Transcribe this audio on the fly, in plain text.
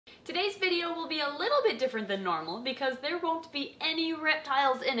Today's video will be a little bit different than normal because there won't be any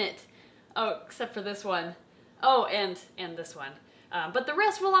reptiles in it. Oh, except for this one. Oh, and this one. But the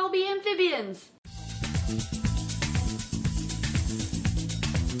rest will all be amphibians.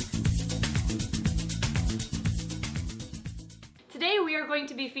 Today we are going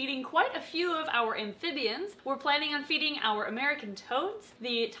to be feeding quite a few of our amphibians. We're planning on feeding our American toads,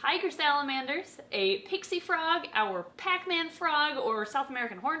 the tiger salamanders, a pixie frog, our Pac-Man frog or South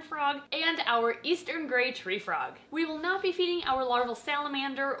American horned frog, and our eastern gray tree frog. We will not be feeding our larval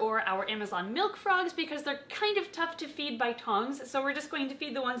salamander or our Amazon milk frogs because they're kind of tough to feed by tongs, so we're just going to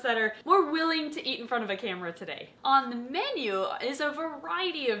feed the ones that are more willing to eat in front of a camera today. On the menu is a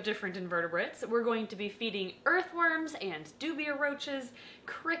variety of different invertebrates. We're going to be feeding earthworms and dubia roaches,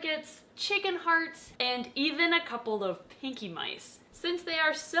 crickets, chicken hearts, and even a couple of pinky mice. Since they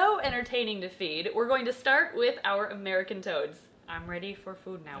are so entertaining to feed, we're going to start with our American toads. I'm ready for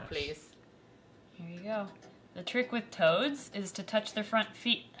food now, please. Here you go. The trick with toads is to touch their front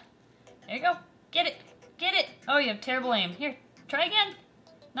feet. There you go. Get it. Get it. Oh, you have terrible aim. Here, try again.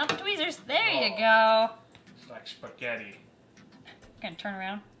 Not the tweezers. There you go. It's like spaghetti. Gonna turn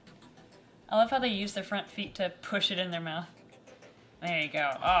around. I love how they use their front feet to push it in their mouth. There you go.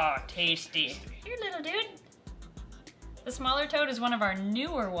 Oh, tasty. Here, little dude. The smaller toad is one of our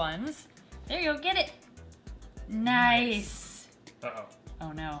newer ones. There you go, get it. Nice. Uh-oh.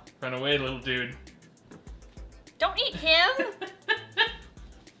 Oh no. Run away, little dude. Don't eat him!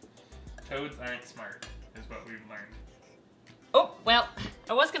 Toads aren't smart, is what we've learned. Oh, well,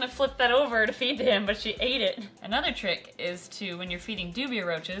 I was gonna flip that over to feed to him, but she ate it. Another trick is to, when you're feeding dubia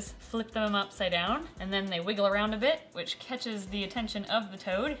roaches, flip them upside down, and then they wiggle around a bit, which catches the attention of the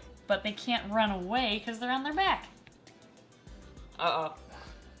toad, but they can't run away because they're on their back.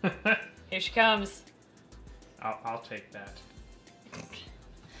 Uh-oh. Here she comes. I'll take that.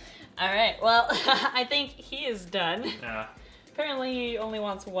 Alright, well, I think he is done. Yeah. Apparently he only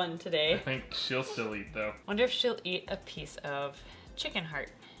wants one today. I think she'll still eat, though. Wonder if she'll eat a piece of chicken heart.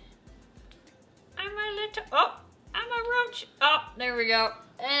 I'm a little... Oh! I'm a roach! Oh, there we go.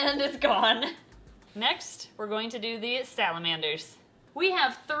 And it's gone. Next, we're going to do the salamanders. We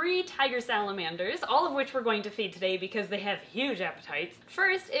have 3 tiger salamanders, all of which we're going to feed today because they have huge appetites.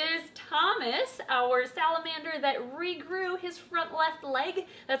 First is Thomas, our salamander that regrew his front left leg.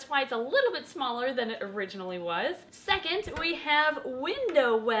 That's why it's a little bit smaller than it originally was. Second, we have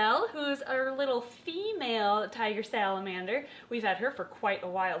Windowell, who's our little female tiger salamander. We've had her for quite a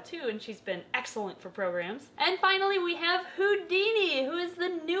while too, and she's been excellent for programs. And finally, we have Houdini, who is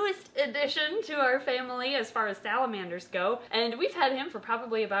the newest addition to our family as far as salamanders go. And we've had him for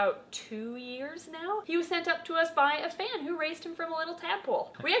probably about 2 years now. He was sent up to us by a fan who raised him from a little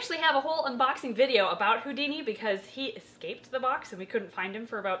tadpole. We actually have a whole unboxing video about Houdini because he escaped the box and we couldn't find him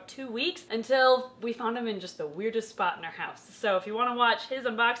for about 2 weeks until we found him in just the weirdest spot in our house. So if you want to watch his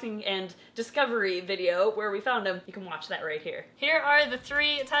unboxing and discovery video where we found him, you can watch that right here. Here are the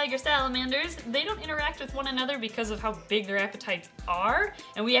 3 tiger salamanders. They don't interact with one another because of how big their appetites are,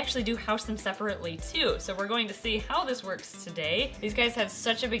 and we actually do house them separately too. So we're going to see how this works today. These guys have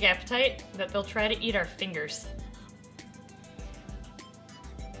such a big appetite that they'll try to eat our fingers.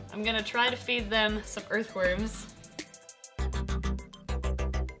 I'm gonna try to feed them some earthworms.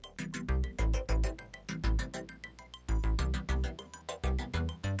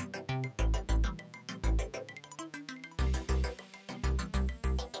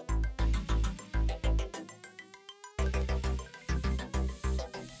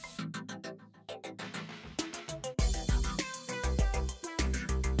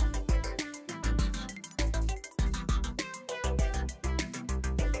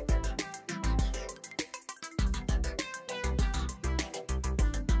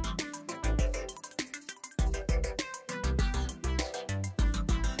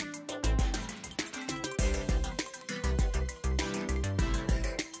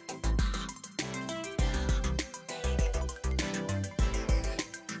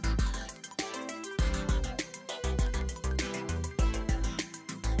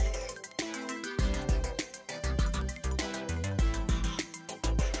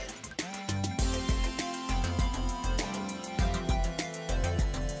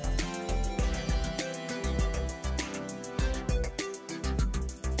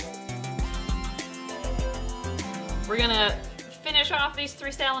 We're gonna finish off these 3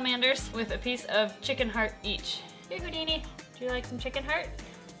 salamanders with a piece of chicken heart each. Here, Houdini, do you like some chicken heart?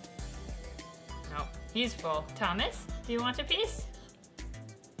 No, he's full. Thomas, do you want a piece?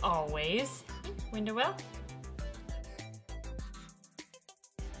 Always. Windowell?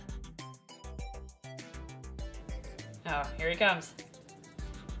 Oh, here he comes.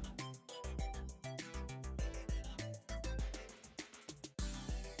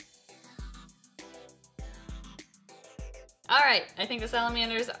 Alright, I think the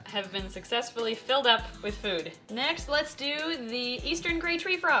salamanders have been successfully filled up with food. Next, let's do the eastern gray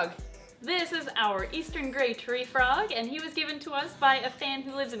tree frog. This is our eastern gray tree frog, and he was given to us by a fan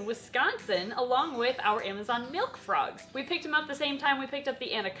who lives in Wisconsin, along with our Amazon milk frogs. We picked him up the same time we picked up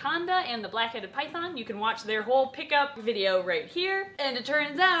the anaconda and the black-headed python. You can watch their whole pickup video right here. And it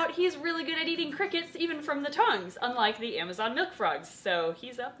turns out he's really good at eating crickets, even from the tongues, unlike the Amazon milk frogs. So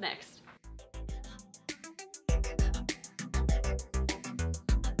he's up next.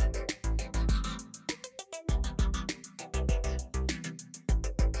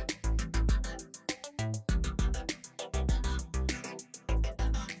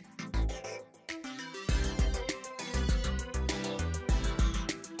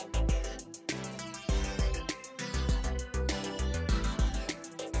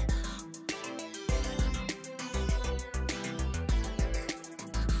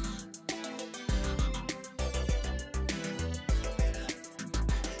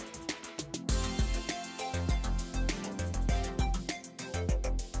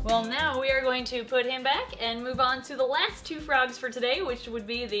 Well, now we are going to put him back and move on to the last two frogs for today, which would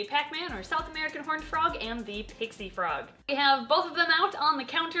be the Pac-Man or South American horned frog and the pixie frog. We have both of them out on the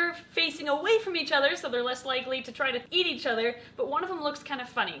counter facing away from each other so they're less likely to try to eat each other, but one of them looks kind of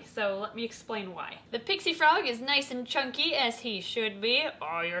funny, so let me explain why. The pixie frog is nice and chunky, as he should be.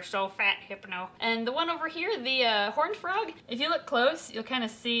 Oh, you're so fat, Hypno. And the one over here, the horned frog, if you look close, you'll kind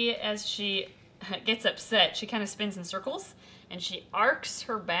of see as she gets upset, she kind of spins in circles. And she arcs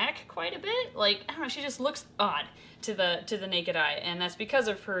her back quite a bit. Like, I don't know, she just looks odd to the naked eye, and that's because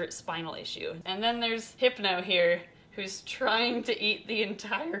of her spinal issue. And then there's Hypno here, who's trying to eat the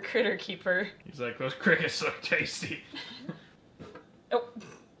entire critter keeper. He's like, those crickets look tasty. Oh.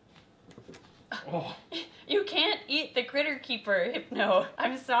 Oh. You can't eat the critter keeper, Hypno.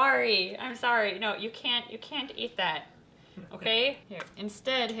 I'm sorry. I'm sorry. No, you can't eat that. Okay? Here.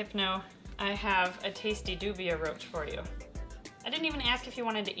 Instead, Hypno, I have a tasty dubia roach for you. I didn't even ask if you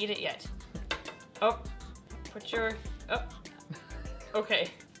wanted to eat it yet. Oh, put your, oh, okay.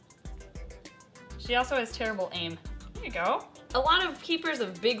 She also has terrible aim. There you go. A lot of keepers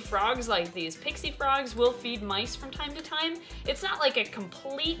of big frogs like these pixie frogs will feed mice from time to time. It's not like a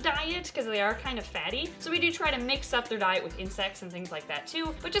complete diet because they are kind of fatty, so we do try to mix up their diet with insects and things like that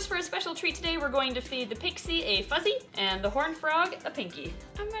too. But just for a special treat today, we're going to feed the pixie a fuzzy and the horned frog a pinky.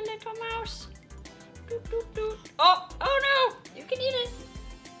 I'm a little mouse. Doot, doot, doot. Oh no! You can eat it!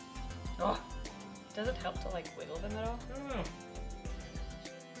 Oh, does it help to like wiggle them at all? I don't know.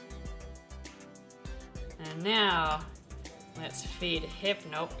 And now, let's feed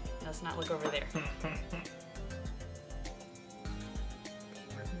Nope, let's not look over there.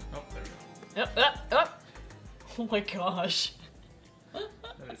 Oh, there we go. Up. Oh my gosh. That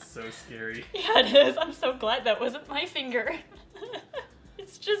is so scary. Yeah, it is. I'm so glad that wasn't my finger.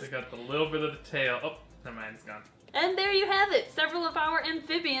 It's just... They got the little bit of the tail. Oh, never mind, it's gone. And there you have it. Several of our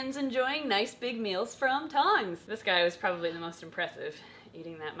amphibians enjoying nice big meals from tongs. This guy was probably the most impressive,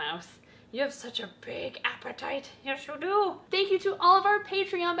 eating that mouse. You have such a big appetite. Yes, you do. Thank you to all of our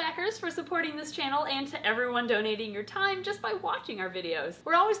Patreon backers for supporting this channel and to everyone donating your time just by watching our videos.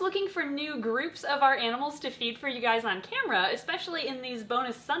 We're always looking for new groups of our animals to feed for you guys on camera, especially in these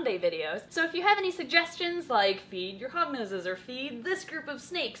bonus Sunday videos. So if you have any suggestions like feed your hognoses or feed this group of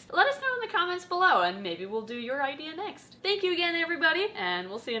snakes, let us know in the comments below and maybe we'll do your idea next. Thank you again, everybody, and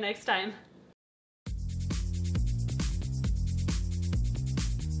we'll see you next time.